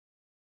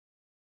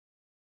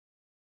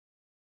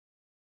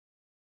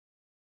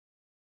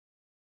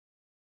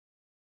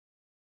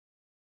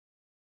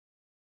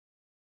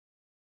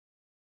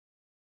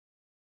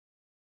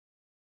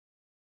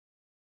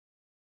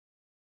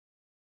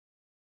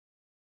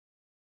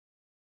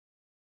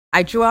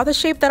I drew out the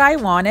shape that I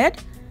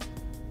wanted.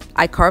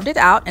 I carved it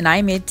out and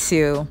I made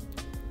two.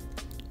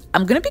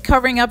 I'm going to be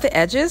covering up the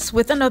edges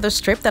with another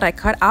strip that I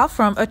cut out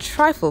from a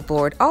Trifold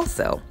board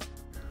also.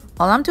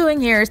 All I'm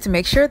doing here is to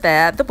make sure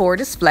that the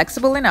board is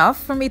flexible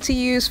enough for me to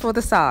use for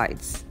the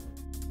sides.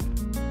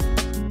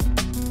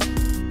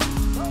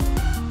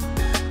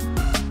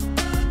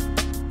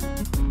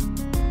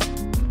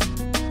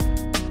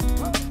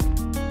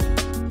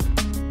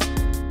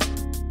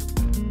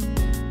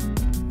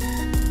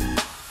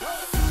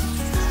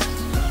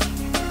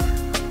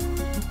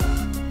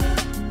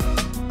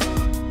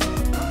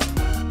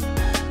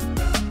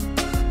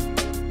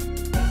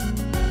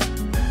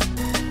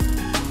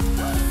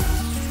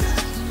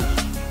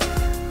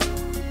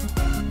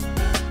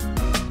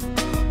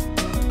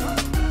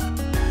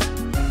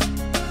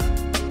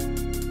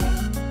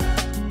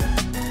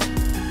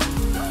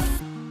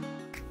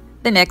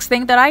 The next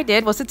thing that I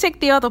did was to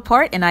take the other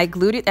part and I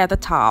glued it at the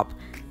top.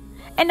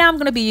 And now I'm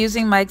going to be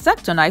using my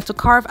X-Acto knife to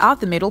carve out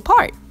the middle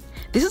part.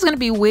 This is going to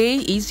be way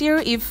easier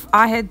if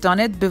I had done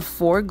it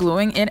before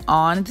gluing it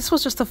on. This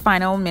was just a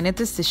final minute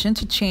decision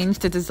to change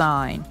the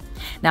design.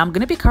 Now I'm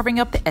going to be covering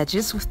up the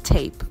edges with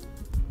tape.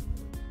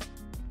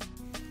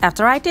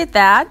 After I did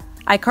that,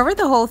 I covered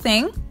the whole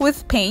thing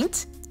with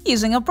paint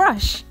using a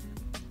brush.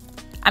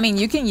 I mean,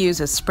 you can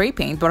use a spray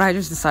paint, but I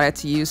just decided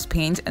to use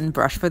paint and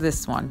brush for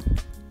this one.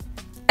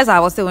 As I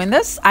was doing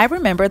this, I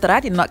remembered that I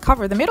did not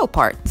cover the middle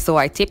part, so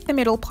I taped the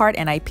middle part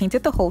and I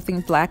painted the whole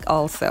thing black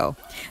also.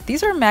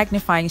 These are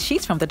magnifying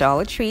sheets from the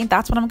Dollar Tree, and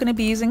that's what I'm going to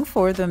be using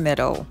for the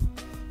middle.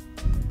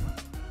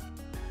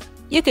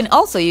 You can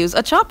also use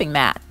a chopping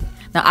mat.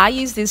 Now I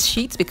use these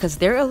sheets because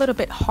they're a little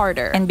bit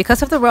harder and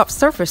because of the rough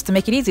surface to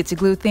make it easy to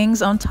glue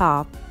things on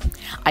top.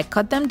 I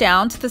cut them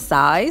down to the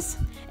size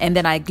and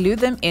then I glued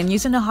them in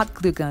using a hot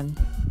glue gun.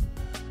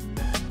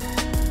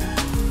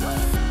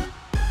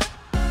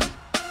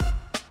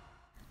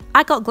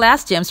 I got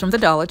glass gems from the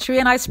Dollar Tree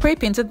and I spray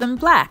painted them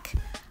black.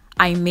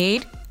 I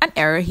made an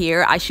error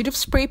here. I should have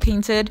spray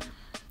painted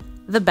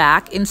the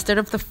back instead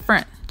of the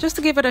front just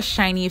to give it a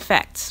shiny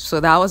effect. So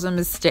that was a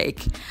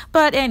mistake.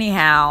 But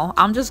anyhow,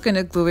 I'm just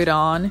gonna glue it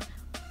on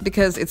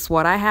because it's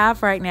what I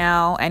have right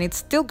now and it's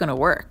still gonna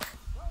work.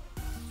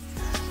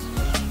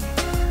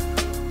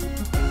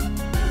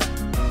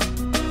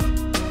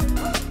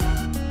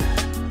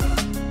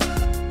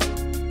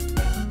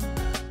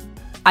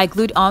 I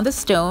glued on the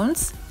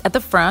stones at the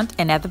front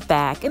and at the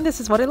back, and this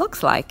is what it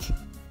looks like.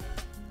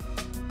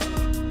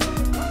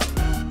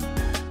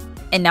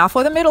 And now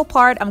for the middle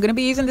part, I'm going to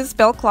be using this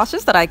belt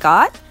cloches that I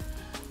got,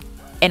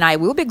 and I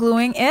will be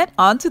gluing it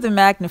onto the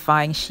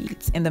magnifying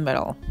sheets in the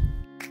middle.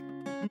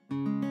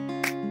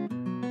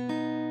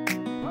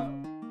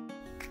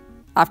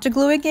 After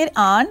gluing it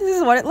on, this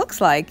is what it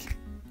looks like.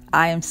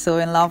 I am so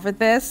in love with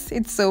this.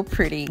 It's so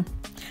pretty.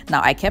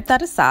 Now I kept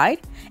that aside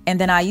and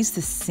then I used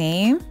the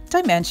same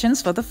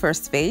dimensions for the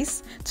first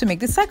vase to make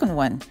the second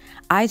one.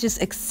 I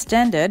just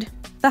extended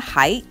the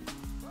height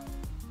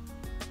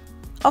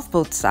of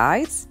both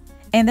sides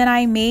and then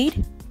I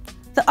made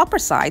the upper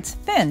sides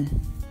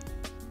thin.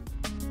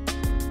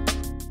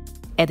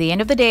 At the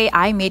end of the day,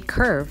 I made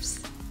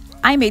curves.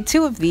 I made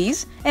two of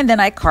these and then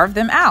I carved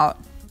them out.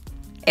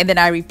 And then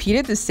I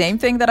repeated the same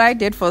thing that I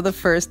did for the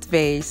first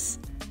vase.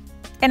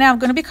 And now I'm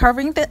going to be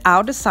covering the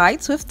outer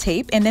sides with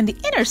tape, and then the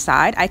inner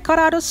side I cut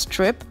out a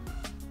strip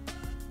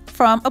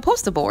from a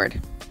poster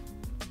board.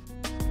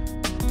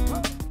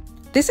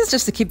 This is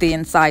just to keep the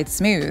inside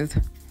smooth.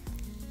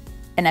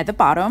 And at the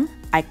bottom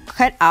I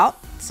cut out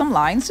some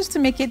lines just to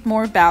make it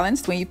more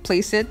balanced when you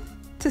place it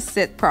to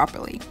sit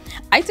properly.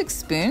 I took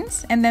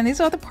spoons and then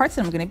these are the parts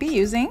that I'm going to be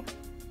using,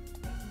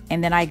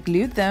 and then I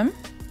glued them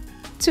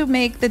to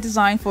make the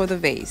design for the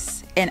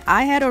vase. And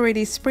I had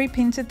already spray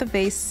painted the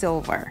vase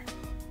silver.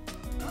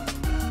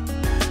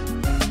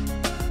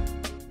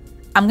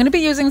 I'm going to be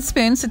using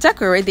spoons to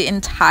decorate the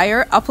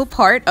entire upper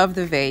part of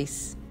the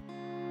vase.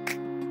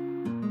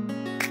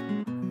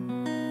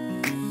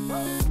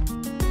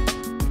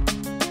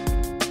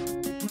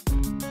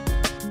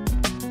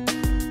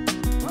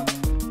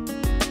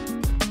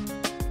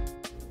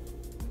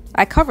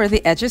 I cover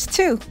the edges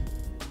too.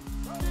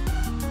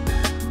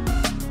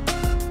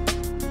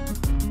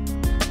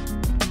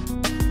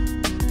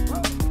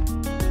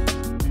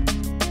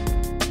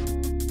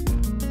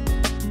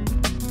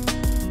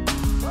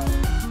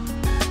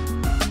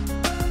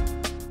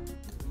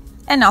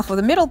 And now for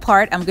the middle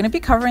part, I'm going to be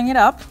covering it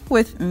up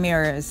with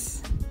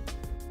mirrors.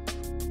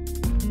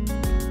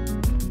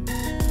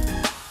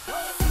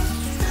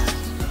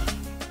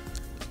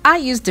 I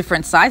use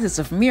different sizes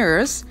of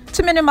mirrors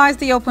to minimize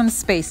the open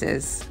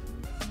spaces.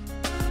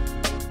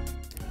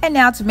 And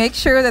now to make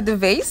sure that the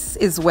vase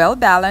is well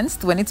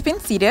balanced when it's been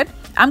seated,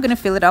 I'm going to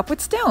fill it up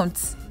with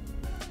stones.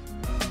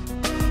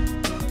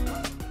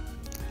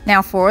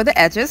 Now for the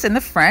edges in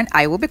the front,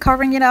 I will be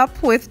covering it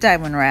up with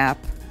diamond wrap.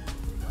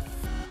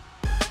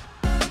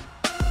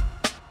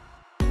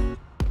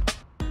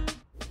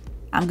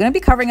 I'm going to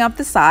be covering up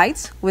the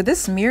sides with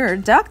this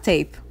mirrored duct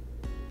tape.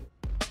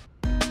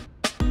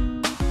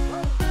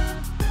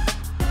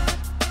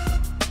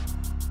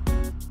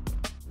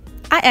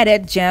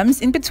 added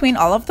gems in between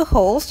all of the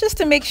holes just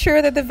to make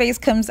sure that the vase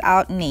comes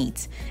out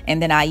neat.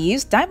 And then I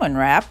used diamond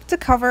wrap to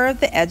cover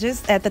the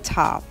edges at the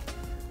top.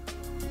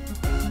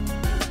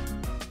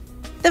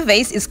 The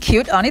vase is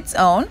cute on its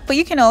own, but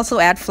you can also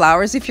add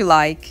flowers if you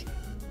like.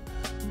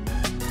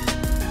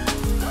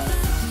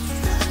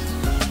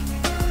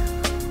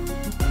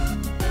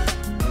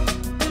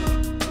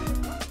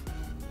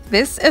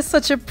 This is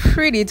such a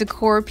pretty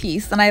decor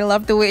piece and I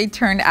love the way it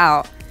turned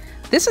out.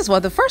 This is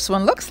what the first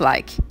one looks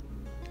like.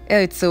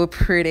 It's so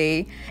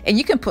pretty. And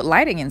you can put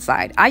lighting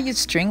inside. I use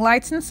string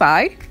lights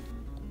inside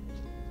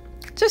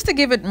just to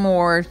give it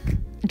more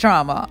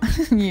drama,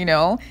 you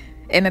know.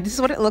 And this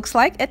is what it looks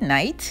like at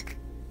night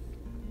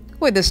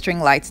with the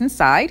string lights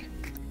inside.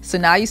 So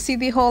now you see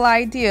the whole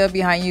idea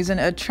behind using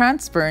a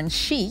transparent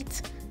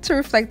sheet to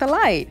reflect the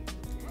light.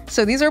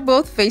 So these are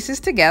both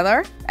vases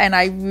together and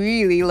I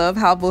really love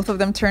how both of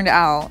them turned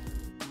out.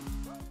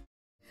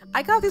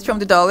 I got these from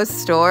the dollar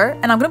store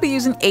and I'm going to be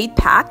using 8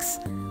 packs.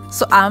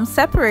 So I'm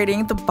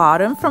separating the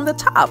bottom from the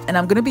top and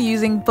I'm going to be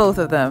using both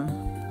of them.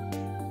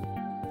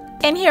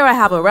 And here I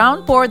have a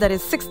round board that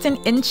is 16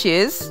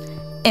 inches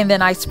and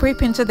then I spray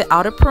painted the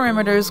outer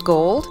perimeters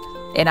gold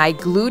and I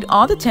glued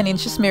on the 10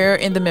 inches mirror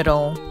in the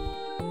middle.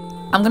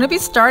 I'm going to be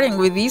starting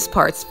with these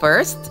parts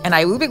first and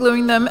I will be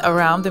gluing them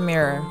around the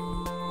mirror.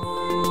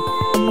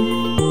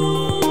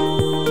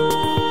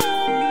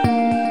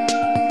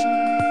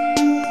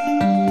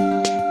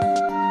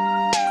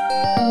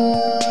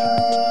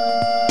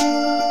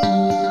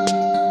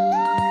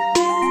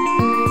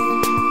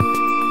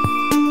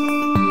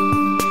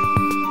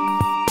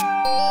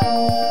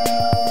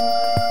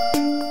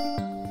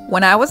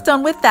 When I was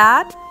done with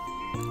that,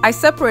 I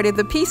separated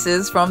the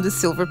pieces from the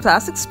silver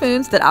plastic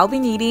spoons that I'll be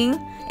needing,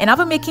 and I'll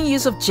be making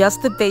use of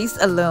just the base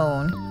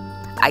alone.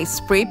 I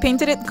spray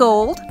painted it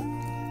gold,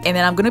 and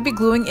then I'm going to be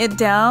gluing it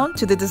down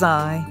to the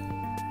design.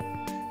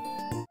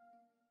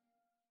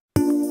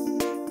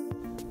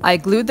 I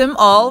glued them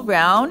all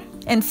round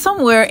and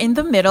somewhere in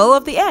the middle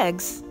of the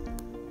eggs.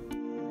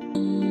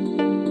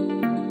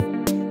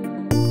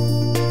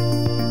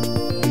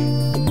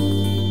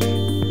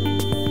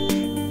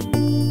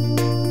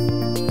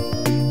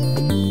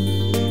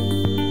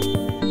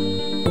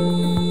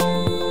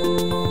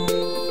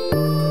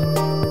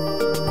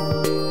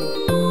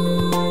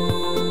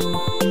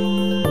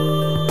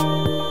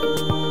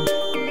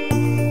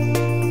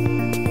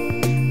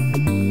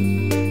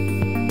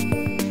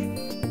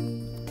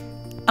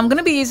 I'm going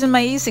to be using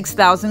my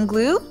E6000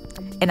 glue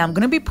and I'm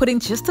going to be putting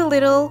just a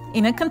little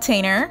in a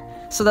container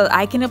so that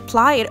I can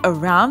apply it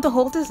around the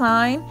whole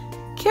design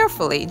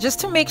carefully just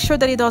to make sure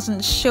that it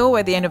doesn't show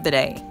at the end of the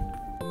day.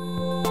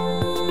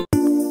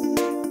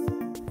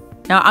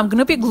 Now I'm going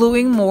to be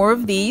gluing more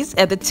of these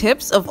at the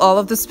tips of all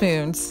of the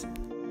spoons.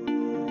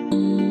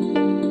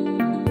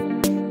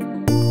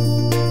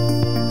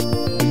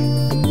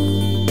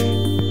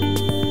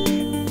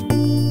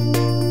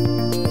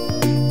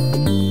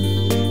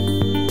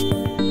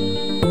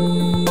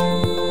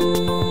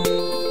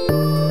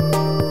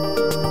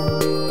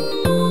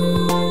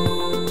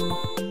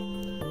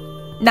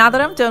 Now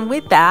that I'm done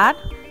with that,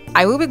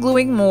 I will be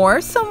gluing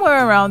more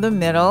somewhere around the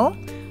middle,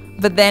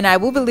 but then I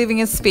will be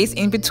leaving a space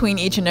in between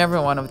each and every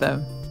one of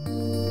them.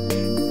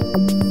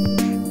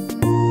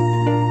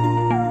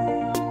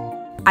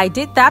 I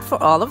did that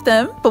for all of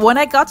them, but when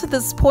I got to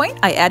this point,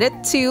 I added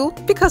 2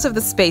 because of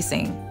the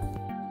spacing.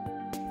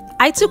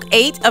 I took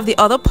 8 of the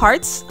other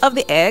parts of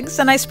the eggs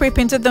and I spray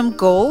painted them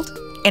gold,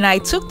 and I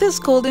took these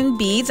golden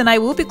beads and I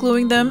will be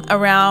gluing them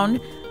around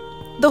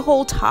the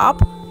whole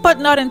top, but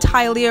not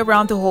entirely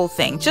around the whole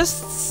thing,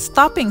 just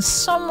stopping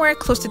somewhere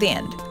close to the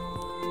end.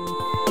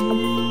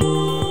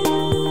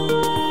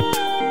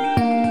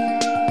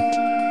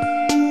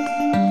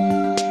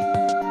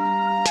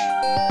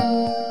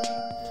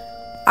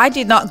 I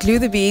did not glue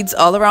the beads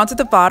all around to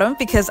the bottom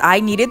because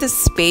I needed the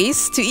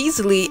space to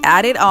easily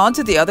add it on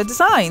to the other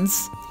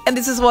designs. And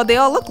this is what they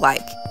all look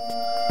like.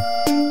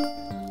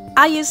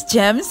 I used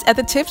gems at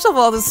the tips of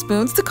all the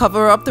spoons to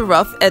cover up the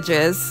rough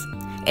edges.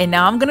 And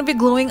now I'm going to be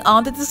gluing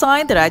on the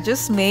design that I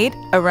just made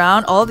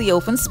around all the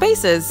open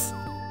spaces.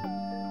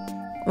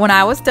 When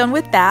I was done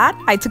with that,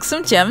 I took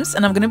some gems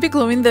and I'm going to be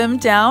gluing them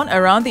down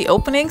around the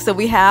openings that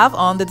we have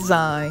on the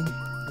design.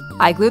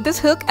 I glued this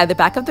hook at the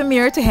back of the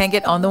mirror to hang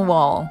it on the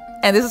wall.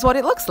 And this is what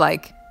it looks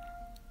like.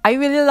 I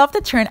really love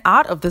the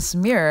turnout of this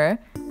mirror.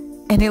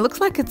 And it looks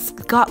like it's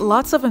got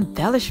lots of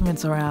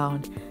embellishments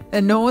around.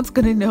 And no one's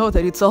going to know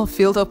that it's all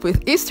filled up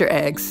with Easter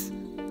eggs.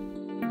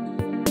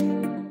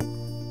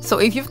 So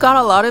if you've got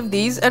a lot of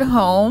these at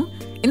home,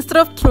 instead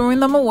of throwing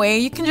them away,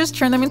 you can just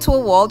turn them into a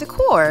wall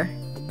decor.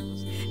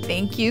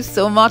 Thank you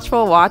so much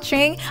for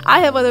watching.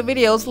 I have other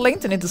videos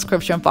linked in the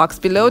description box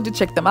below. Do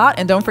check them out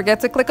and don't forget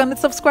to click on the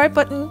subscribe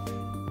button.